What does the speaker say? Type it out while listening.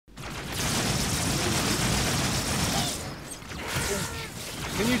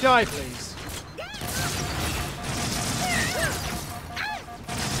Can you die, please?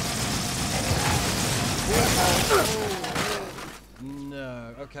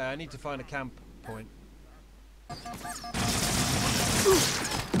 No. Okay, I need to find a camp point.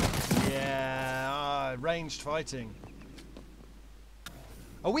 Yeah, ranged fighting.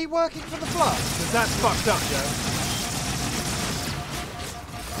 Are we working for the Flood? Because that's fucked up, Joe.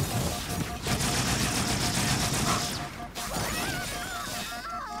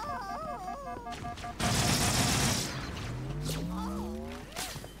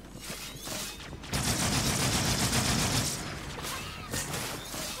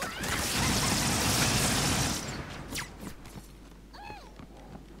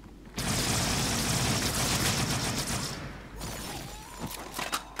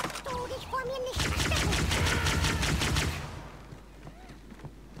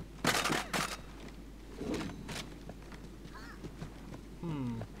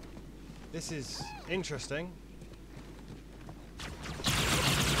 This is interesting.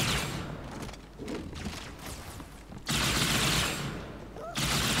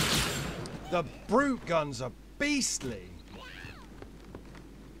 The brute guns are beastly.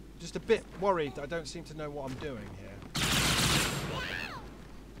 Just a bit worried that I don't seem to know what I'm doing here.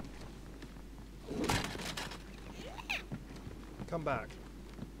 Come back.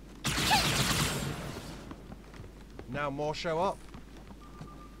 Now more show up.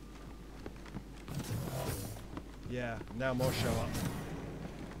 Yeah, now more show up.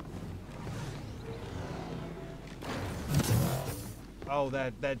 Oh,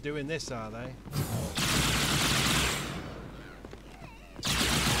 they're doing this, are they?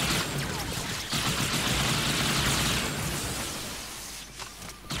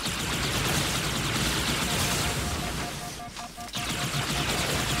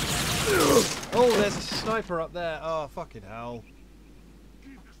 Oh, there's a sniper up there. Oh, fucking hell.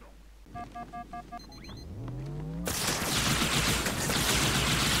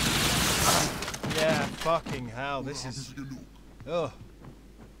 Yeah, fucking hell, this is... Ugh.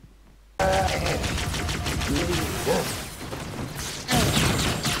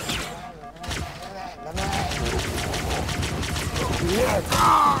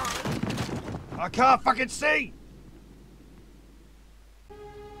 I can't fucking see!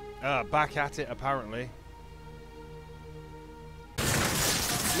 Back at it, apparently.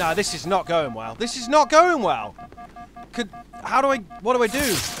 Nah, this is not going well. This is not going well! What do I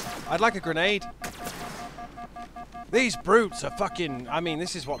do? I'd like a grenade. These brutes are fucking... I mean,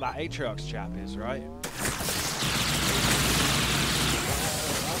 this is what that Atriox chap is, right?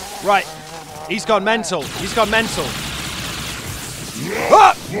 Right. He's gone mental. He's gone mental.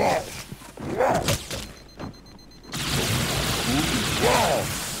 Ah!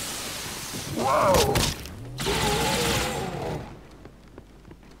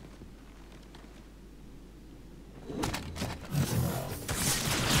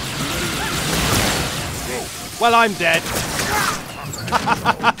 Well, I'm dead.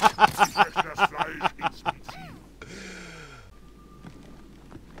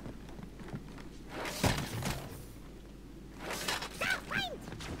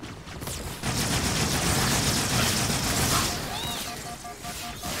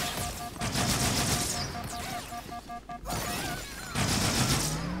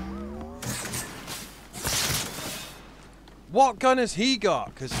 What gun has he got?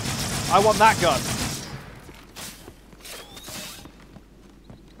 Because I want that gun.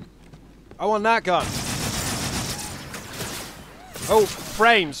 I want that gun. Oh,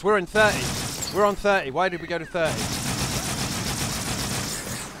 frames. We're in 30. We're on 30. Why did we go to 30?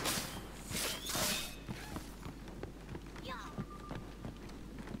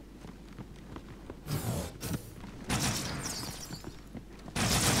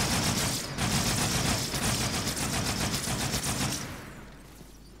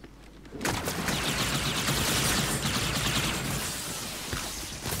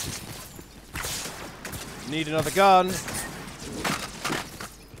 Need another gun.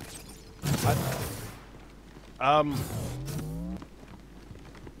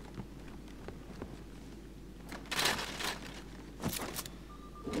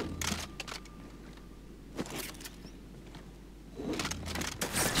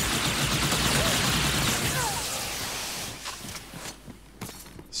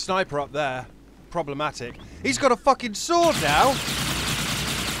 Sniper up there. Problematic. He's got a fucking sword now.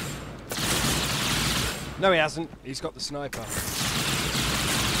 No, he hasn't. He's got the sniper.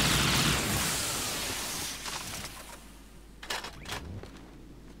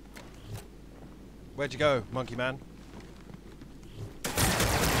 Where'd you go, monkey man?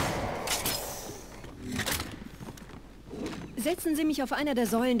 Setzen Sie mich auf einer der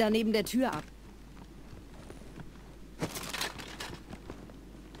Säulen da neben der Tür ab.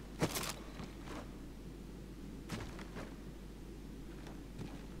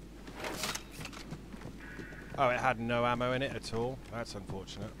 Oh, it had no ammo in it at all. That's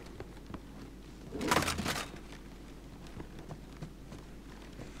unfortunate.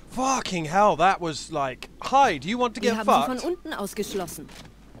 Fucking hell, that was like... Hi, do you want to get Wir fucked? haben sie von unten ausgeschlossen.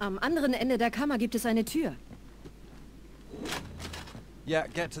 Am anderen Ende der Kammer gibt es eine Tür. Yeah,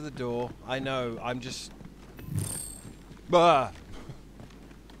 get to the door. I know, I'm just... Bah.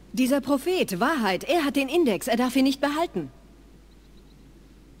 Dieser Prophet, Wahrheit, er hat den Index, er darf ihn nicht behalten.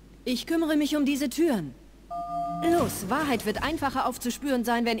 Ich kümmere mich um diese Türen. Los, Wahrheit wird einfacher aufzuspüren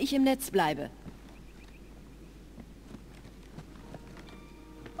sein, wenn ich im Netz bleibe.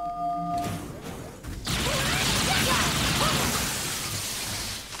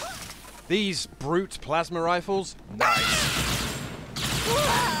 These brute plasma rifles, nice.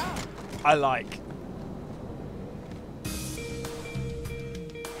 I like.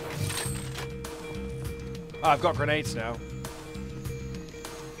 Oh, I've got grenades now.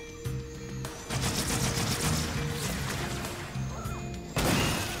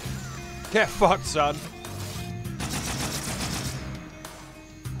 Get fucked, son.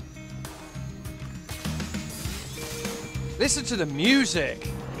 Listen to the music.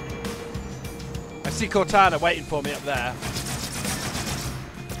 I see Cortana waiting for me up there.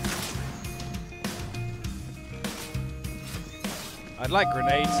 I'd like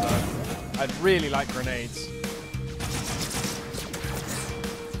grenades, though. I'd really like grenades.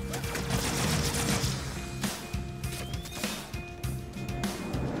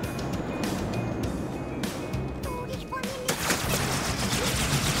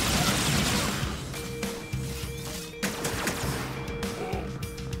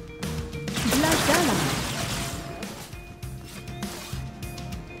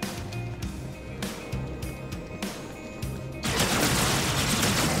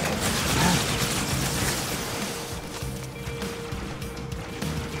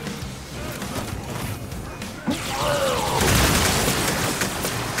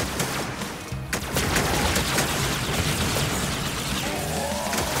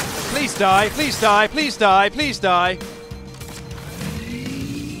 Please die, please die, please die, please die.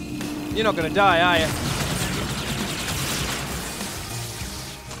 You're not gonna die, are you?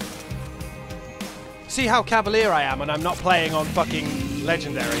 See how cavalier I am and I'm not playing on fucking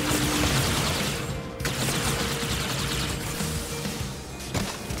legendary.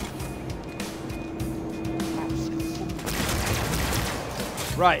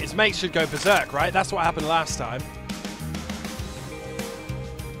 Right, his mate should go berserk, right? That's what happened last time.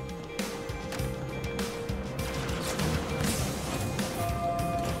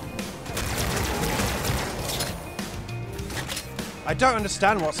 I don't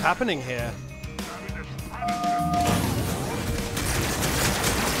understand what's happening here.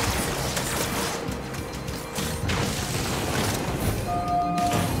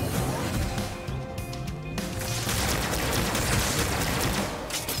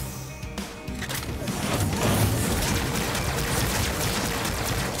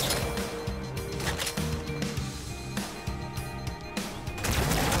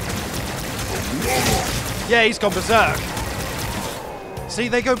 Yeah, he's gone berserk. See,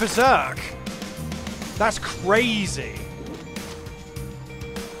 they go berserk. That's crazy.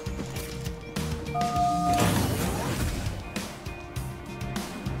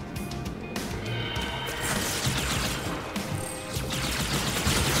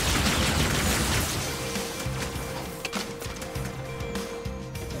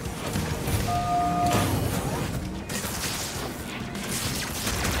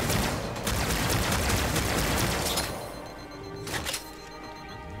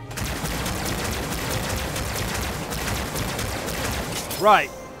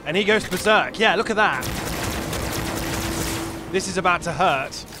 Right, and he goes berserk. Yeah, look at that. This is about to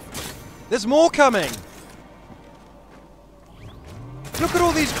hurt. There's more coming. Look at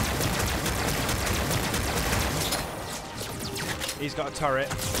all these. He's got a turret.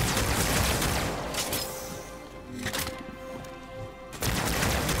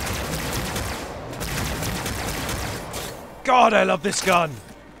 God, I love this gun.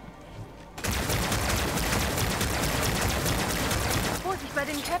 Bei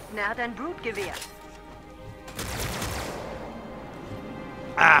dem Captain, er hat ein Brutgewehr.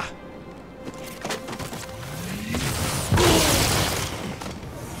 Ah!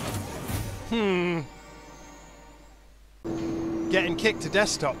 Getting kicked to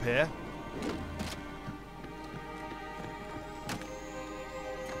desktop here.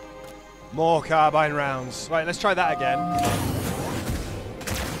 More carbine rounds. Right, let's try that again.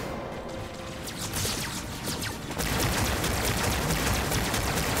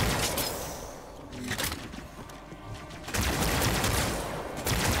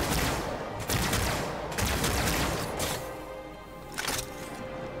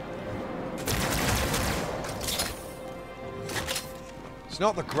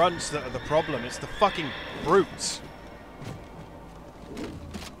 not the grunts that are the problem, it's the fucking brutes.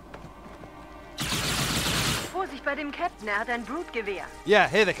 Vorsicht bei dem Captain, er hat ein Brutgewehr. Yeah,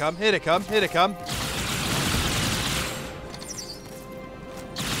 here they come, here they come, here they come.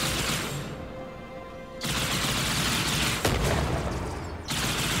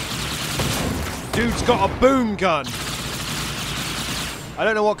 Dude's got a boom gun. I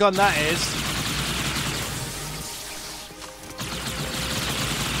don't know what gun that is.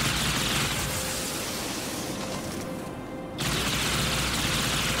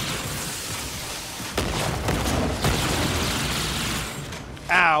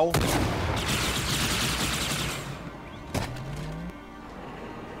 Ow.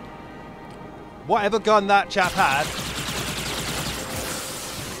 Whatever gun that chap had.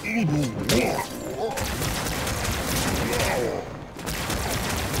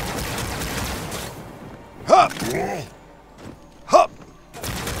 Hup! Hup!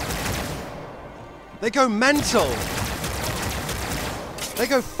 They go mental. They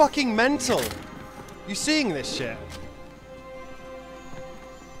go fucking mental. You seeing this shit?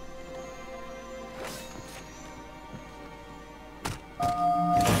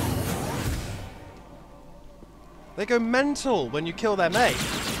 They go mental when you kill their mate.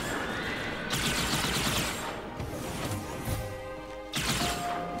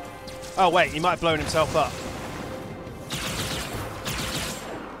 Oh wait, he might have blown himself up.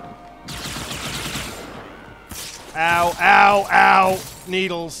 Ow, ow, ow!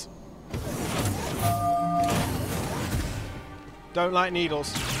 Needles. Don't like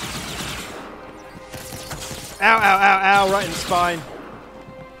needles. Ow, ow, ow, ow, right in the spine.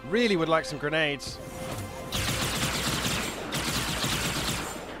 Really would like some grenades.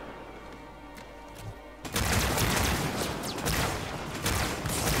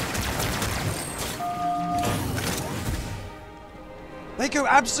 They go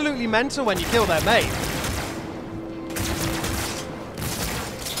absolutely mental when you kill their mate.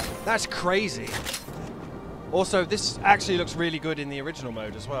 That's crazy. Also, this actually looks really good in the original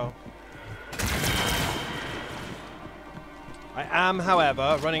mode as well. I am,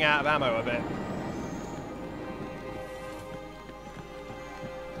 however, running out of ammo a bit.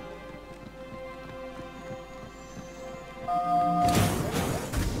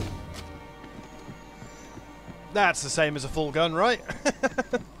 That's the same as a full gun, right?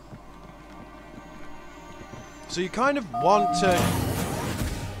 So you kind of want to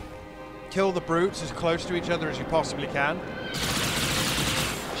kill the brutes as close to each other as you possibly can.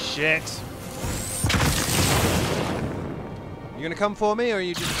 Shit. You gonna come for me, or are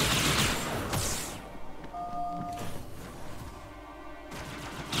you just...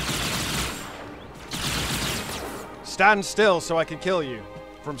 Stand still so I can kill you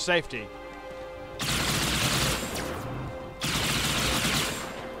from safety.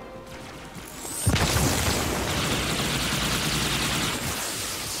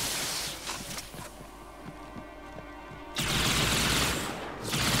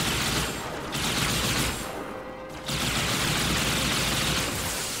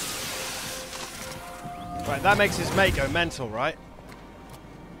 Right, that makes his mate go mental, right?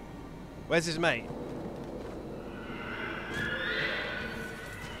 Where's his mate?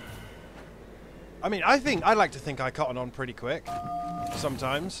 I mean, I'd like to think I cotton on pretty quick.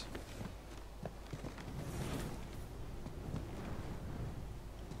 Sometimes.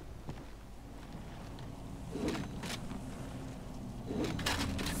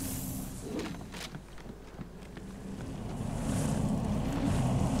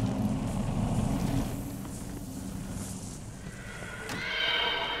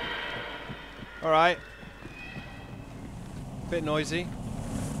 Alright. Bit noisy.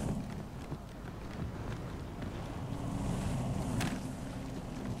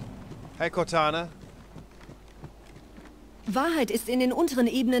 Hey Cortana. Wahrheit ist in den unteren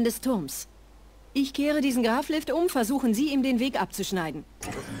Ebenen des Turms. Ich kehre diesen Graflift um, versuchen Sie, ihm den Weg abzuschneiden.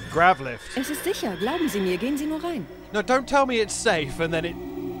 Gravlift. Es ist sicher, glauben Sie mir, gehen Sie nur rein. No, don't tell me it's safe and then it...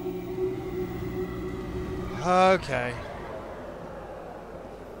 Okay.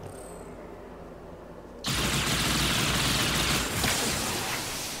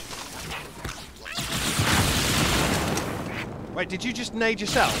 Wait, did you just nade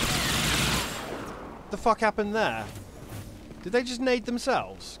yourself? The fuck happened there? Did they just nade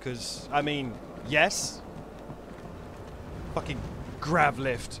themselves? Because, I mean, yes. Fucking grav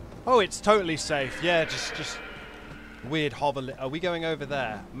lift. Oh, it's totally safe. Yeah, just weird hover. Are we going over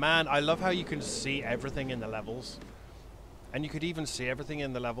there? Man, I love how you can see everything in the levels. And you could even see everything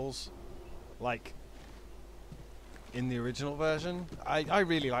in the levels, like, in the original version. I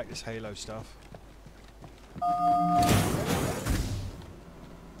really like this Halo stuff.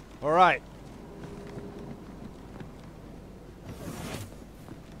 Alright.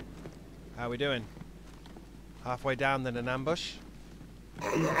 How are we doing? Halfway down, then an ambush?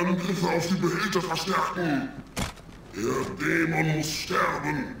 Alle Angriffe auf die Behälter verstärken! Der Dämon muss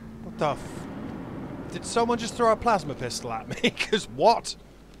sterben! What the f... Did someone just throw a plasma pistol at me? Because what?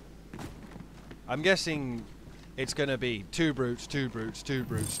 I'm guessing it's gonna be 2 brutes, 2 brutes, 2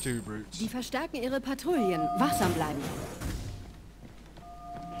 brutes, 2 brutes. Die verstärken ihre Patrouillen. Wachsam bleiben.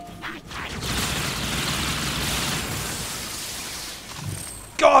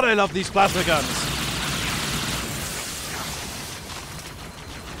 God, I love these plasma guns!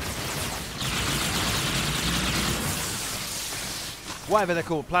 Whatever they're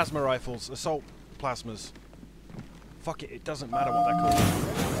called, plasma rifles, assault plasmas. Fuck it, it doesn't matter what they're called.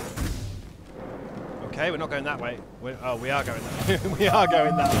 Okay, we're not going that way. Oh, we are going that way. We are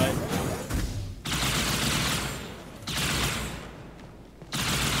going that way.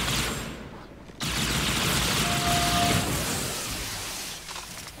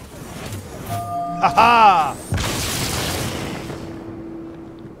 Haha!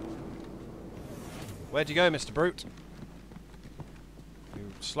 Where'd you go, Mr. Brute?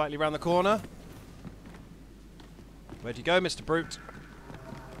 You slightly round the corner. Where'd you go, Mr. Brute?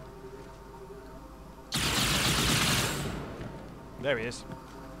 There he is.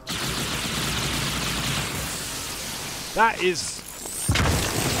 That is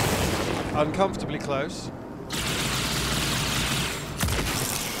uncomfortably close.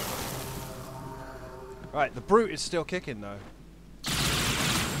 Right, the brute is still kicking though.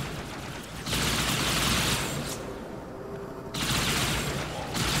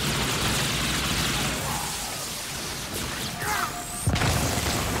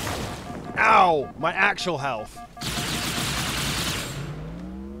 Ow! My actual health.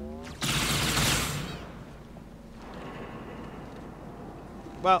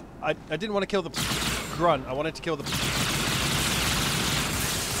 Well, I didn't want to kill the grunt. I wanted to kill the...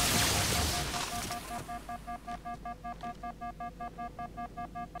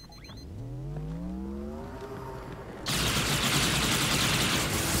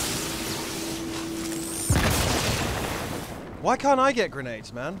 Why can't I get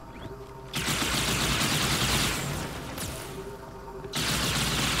grenades, man?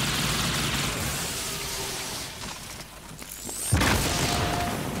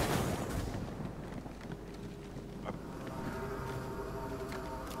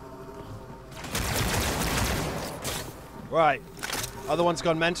 Right. Other one's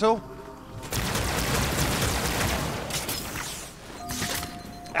gone mental.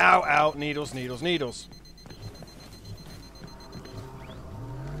 Ow, ow. Needles, needles, needles.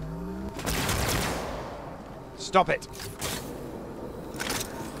 Stop it.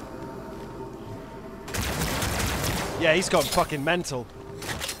 Yeah, he's gone fucking mental.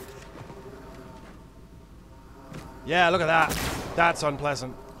 Yeah, look at that. That's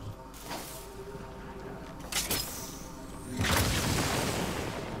unpleasant.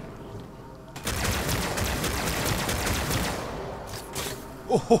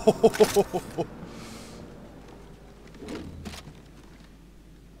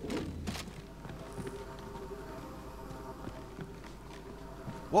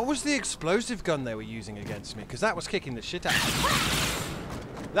 What was the explosive gun they were using against me? Because that was kicking the shit out of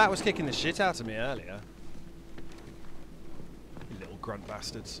me. That was kicking the shit out of me earlier. You little grunt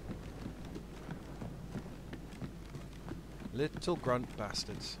bastards. Little grunt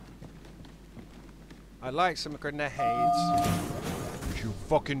bastards. I'd like some grenades. You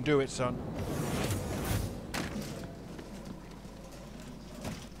fucking do it, son.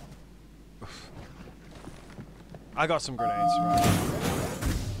 Oof. I got some grenades, right?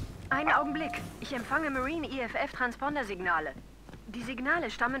 Einen Augenblick. Ich empfange Marine EFF-Transponder-Signale. Die Signale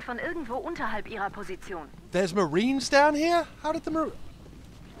stammen von irgendwo unterhalb ihrer Position. There's Marines down here? How did the Marines...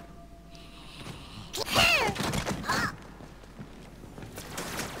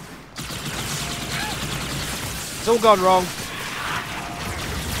 It's all gone wrong.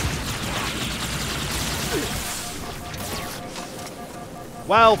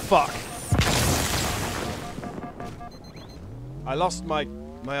 Well, fuck. I lost my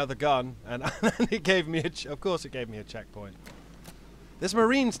other gun, and it gave me a... Of course it gave me a checkpoint. There's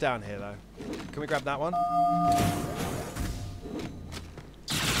Marines down here, though. Can we grab that one?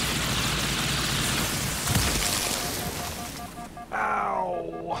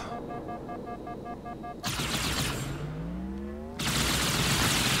 Ow!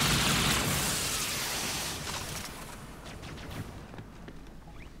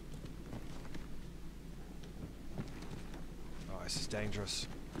 Oh, this is dangerous.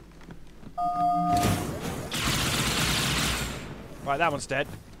 Right, that one's dead.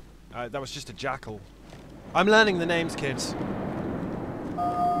 That was just a jackal. I'm learning the names, kids.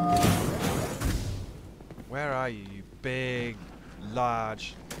 Where are you, you big,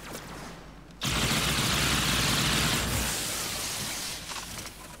 large...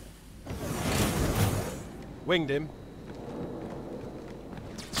 Winged him.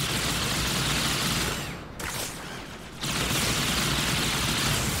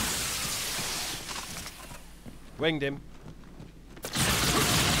 Winged him.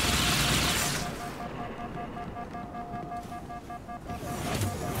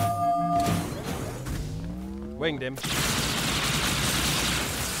 Winged him.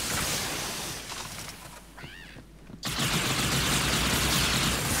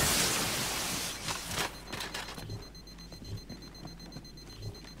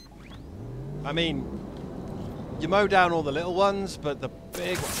 I mean, you mow down all the little ones, but the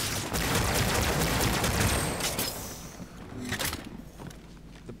big ones...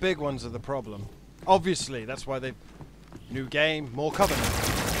 The big ones are the problem. Obviously, that's why they've... New game, more Covenant.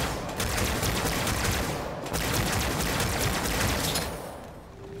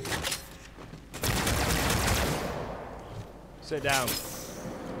 Sit down.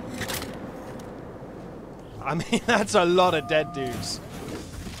 I mean, that's a lot of dead dudes.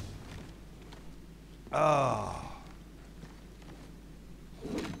 Oh.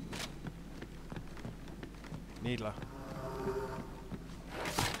 Needler.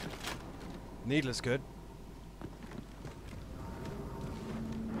 Needler's good.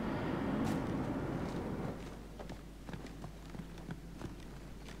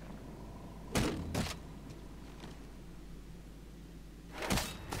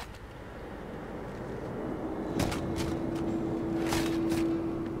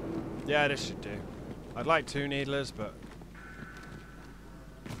 Yeah, this should do. I'd like 2 needlers, but...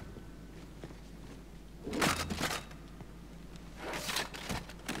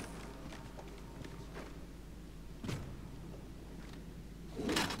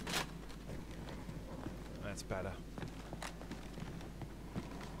 That's better.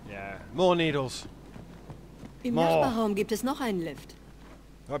 Yeah, more needles. Im More. Nachbarraum gibt es noch einen Lift.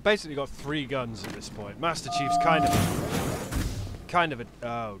 I've basically got 3 guns at this point. Master Chief's kind of a...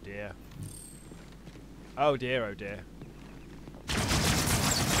 Oh dear. Oh dear, oh dear.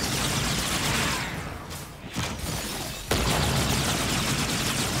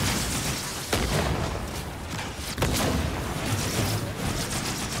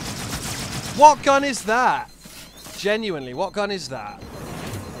 What gun is that? Genuinely, what gun is that?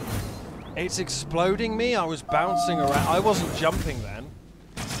 It's exploding me? I was bouncing around. I wasn't jumping then.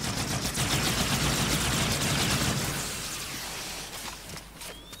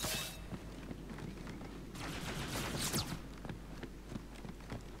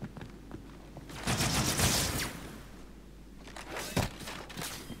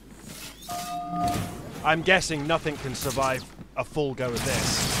 I'm guessing nothing can survive a full go of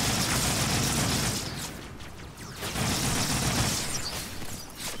this.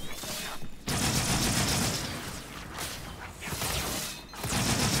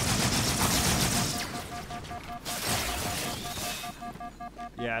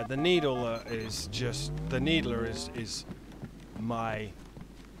 Yeah, the needler is just... The needler is my...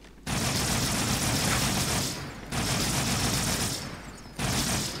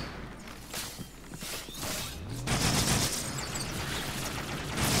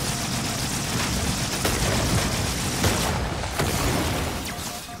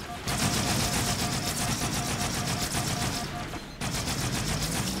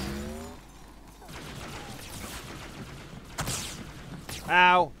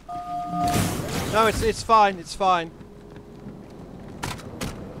 Ow. No, it's fine, it's fine.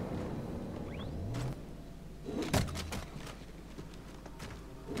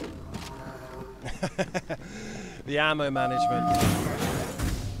 The ammo management.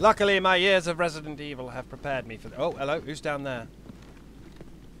 Luckily, my years of Resident Evil have prepared me for... Oh, hello, who's down there?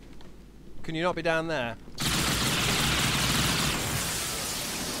 Can you not be down there?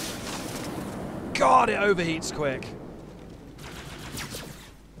 God, it overheats quick.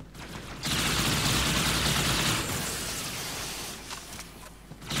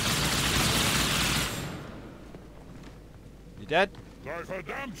 Dead? Sei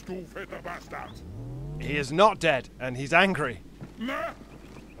verdammt, du fetter Bastard! He is not dead, and he's angry. Na?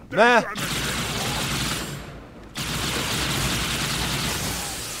 Nah.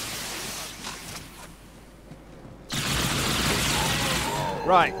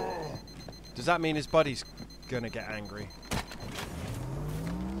 Right. Does that mean his buddy's gonna get angry?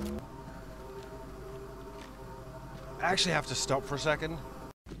 I actually have to stop for a second.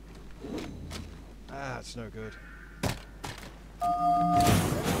 Ah, it's no good.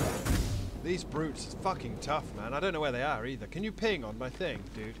 These brutes are fucking tough, man. I don't know where they are either. Can you ping on my thing,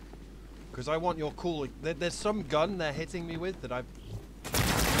 dude? Because I want your cool... There's some gun they're hitting me with that I've...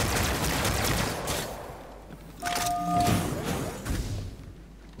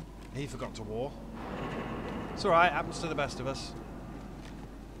 He forgot to war. It's alright, happens to the best of us.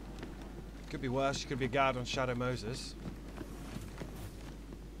 Could be worse, you could be a guard on Shadow Moses.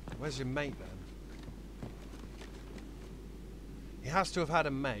 Where's your mate then? He has to have had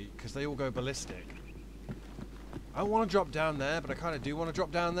a mate, because they all go ballistic. I don't want to drop down there, but I kind of do want to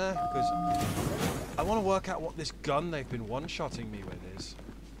drop down there, because I want to work out what this gun they've been one-shotting me with is.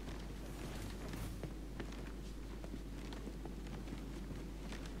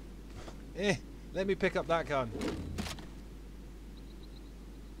 Let me pick up that gun.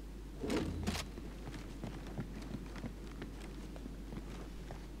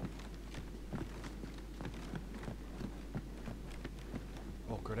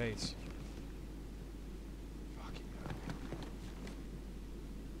 Oh, grenades. Fucking hell.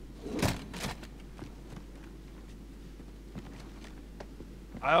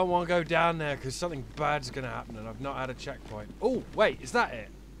 I don't want to go down there because something bad's going to happen and I've not had a checkpoint. Oh, wait, is that it?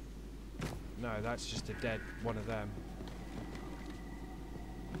 No, that's just a dead one of them.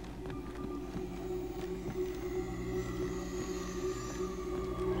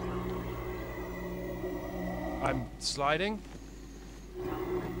 I'm sliding.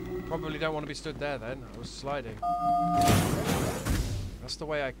 Probably don't want to be stood there then. I was sliding. That's the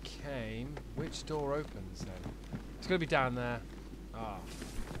way I came. Which door opens then? It's going to be down there. Oh,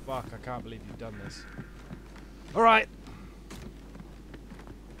 fuck. I can't believe you've done this. Alright.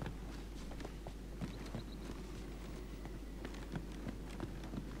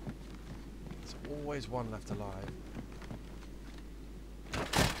 There's always one left alive.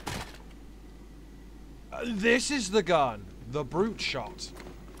 This is the gun. The brute shot.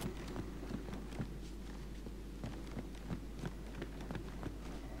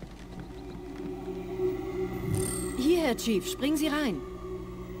 Hierher, Chief. Springen Sie rein.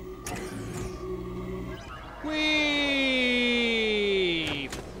 Whee!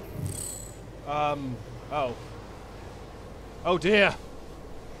 Oh. Oh dear.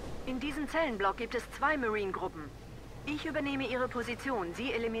 In diesem Zellenblock gibt es 2 Marine-Gruppen. Ich übernehme ihre Position.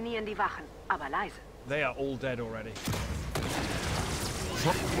 Sie eliminieren die Wachen. Aber leise. They are all dead already.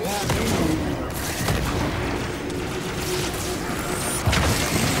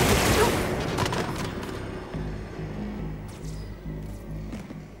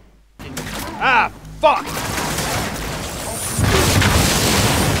 Ah, fuck!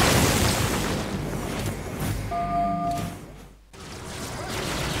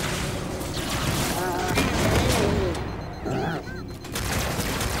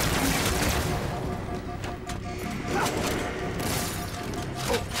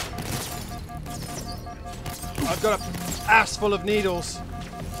 I've got an ass full of needles.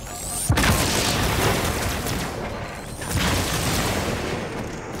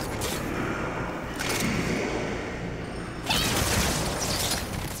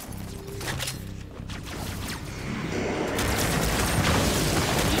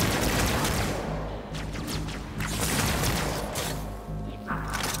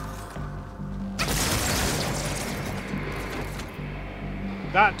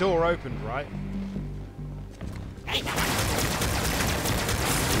 That door opened, right?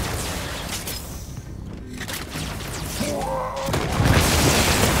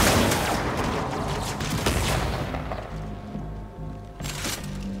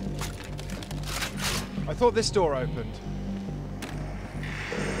 I thought this door opened.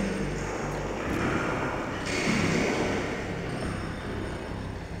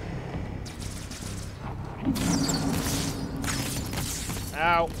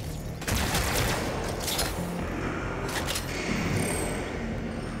 Ow.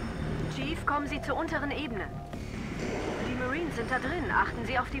 Chief, kommen Sie zur unteren Ebene. Die Marines sind da drin. Achten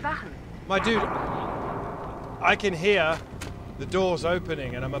Sie auf die Wachen. My dude, I can hear the doors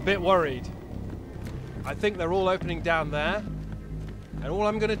opening and I'm a bit worried. I think they're all opening down there. And all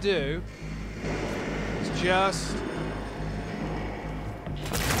I'm gonna do is just...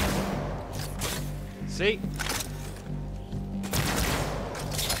 See?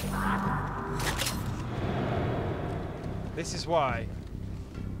 This is why.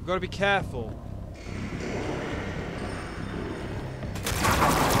 We've got to be careful.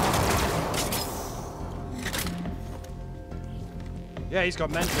 Yeah, he's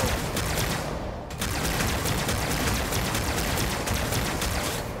got mental.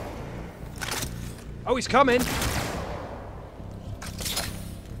 Oh, he's coming.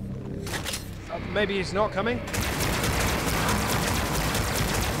 Maybe he's not coming.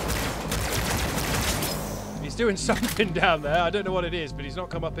 doing something down there. I don't know what it is, but he's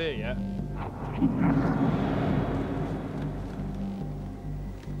not come up here yet.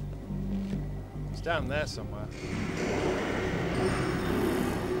 It's down there somewhere.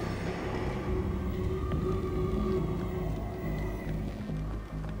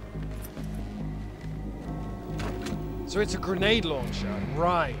 So it's a grenade launcher,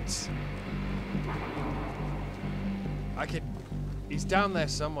 right. He's down there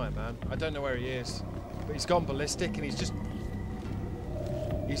somewhere, man. I don't know where he is. But he's gone ballistic and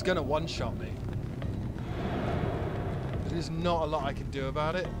he's gonna one-shot me. There's not a lot I can do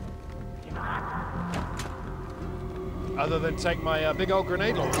about it. Other than take my big old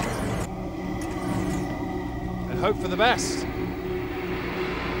grenade launcher. And hope for the best.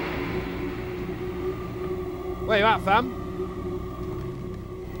 Where you at, fam?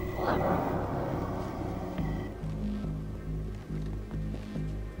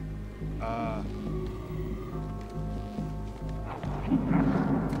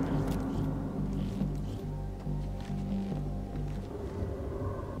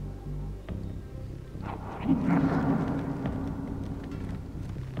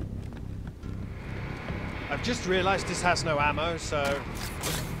 I've just realised this has no ammo, so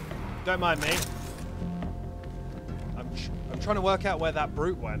don't mind me. I'm trying to work out where that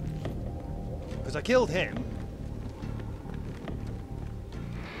brute went. Because I killed him.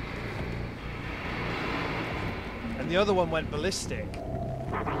 And the other one went ballistic.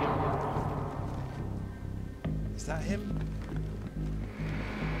 Is that him?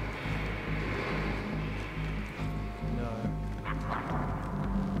 No.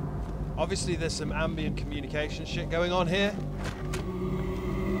 Obviously there's some ambient communication shit going on here.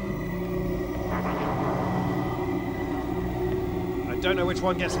 I don't know which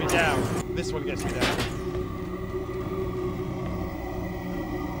one gets me down. This one gets me down.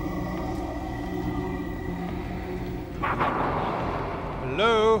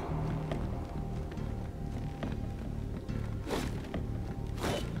 Hello?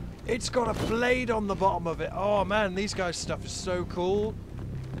 It's got a blade on the bottom of it. Oh man, these guys' stuff is so cool.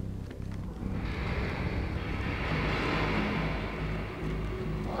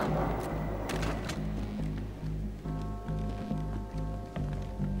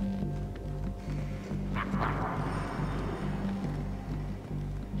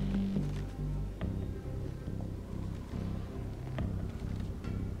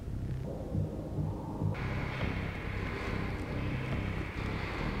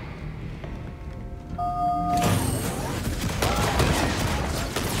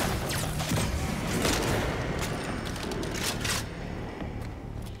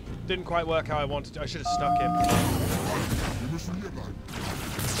 Didn't quite work how I wanted to. I should have stuck him.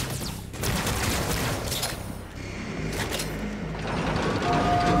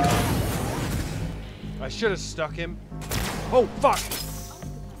 I should have stuck him. Oh, fuck!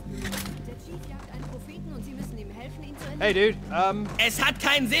 Hey, dude. Es hat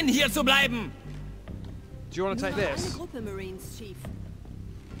keinen Sinn, hier zu bleiben. Do you want to take this?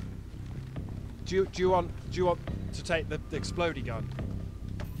 Do you want to take the explodey gun?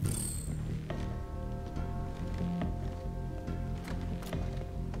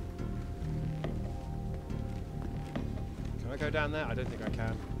 Can I go down there? I don't think I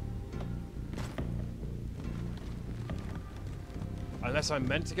can. Unless I'm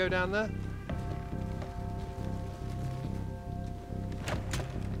meant to go down there?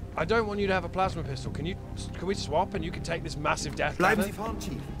 I don't want you to have a plasma pistol. Can we swap and you can take this massive death Bleiben cannon? Sie vorn,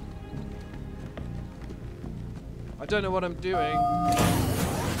 Chief. I don't know what I'm doing.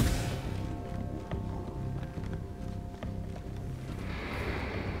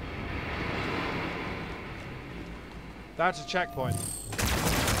 That's a checkpoint.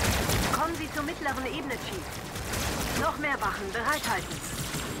 Kommen Sie zur mittleren Ebene, Chief. Noch mehr Wachen, bereithalten.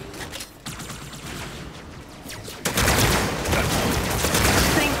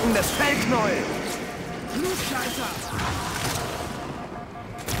 Stinkendes Fellknäuel! Blutscheißer!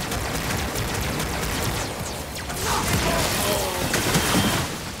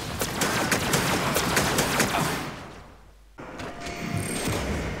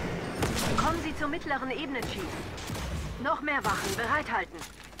 Kommen Sie zur mittleren Ebene, Chief. Noch mehr Wachen, bereithalten.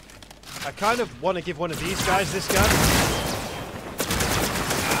 I kind of want to give one of these guys this gun.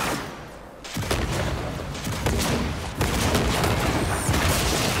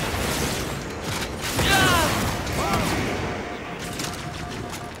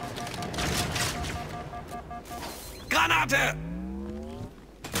 Granate!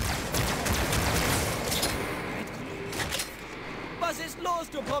 Was ist los,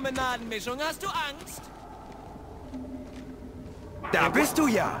 du Promenadenmischung? Hast du Angst? Da bist du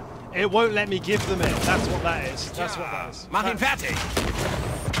ja! It won't let me give them it. That's what that is. That's what that is. Mach ihn fertig!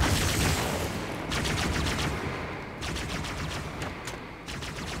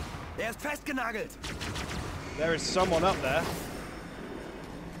 Er ist festgenagelt. There is someone up there.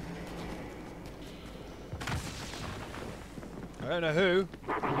 I don't know who.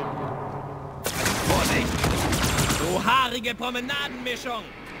 Vorsicht! Du haarige Promenadenmischung!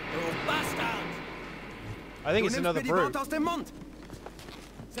 Du Bastard! I think it's another brute. Aus dem Mund.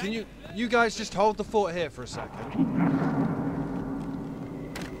 Can you guys just hold the fort here for a second?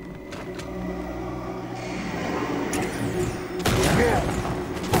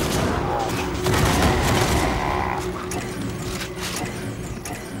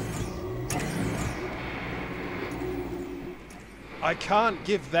 I can't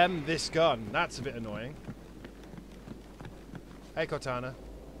give them this gun. That's a bit annoying. Hey, Cortana.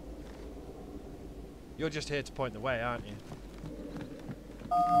 You're just here to point the way, aren't you?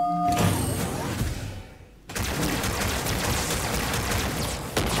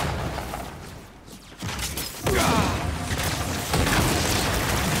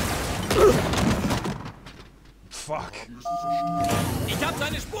 Fuck. Ich hab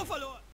seine Spur verloren!